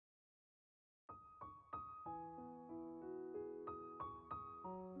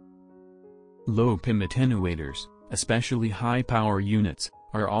Low PIM attenuators, especially high-power units,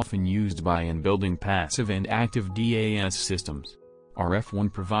 are often used by and building passive and active DAS systems.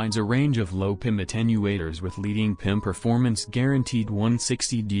 RF1 provides a range of low PIM attenuators with leading PIM performance guaranteed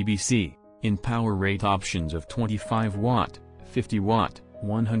 160 dBc, in power rate options of 25 watt, 50 watt,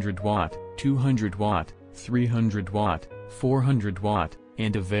 100 watt, 200 watt, 300 watt, 400 watt,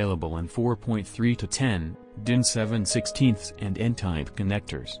 and available in 4.3 to 10, DIN 7/16 and N-type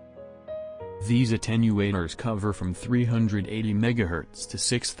connectors. These attenuators cover from 380 MHz to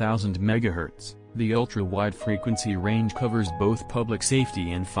 6000 MHz. The ultra-wide frequency range covers both public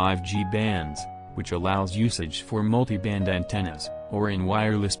safety and 5G bands, which allows usage for multiband antennas, or in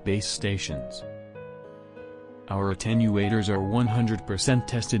wireless base stations. Our attenuators are 100%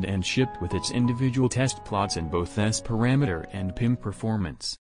 tested and shipped with its individual test plots in both S parameter and PIM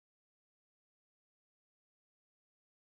performance.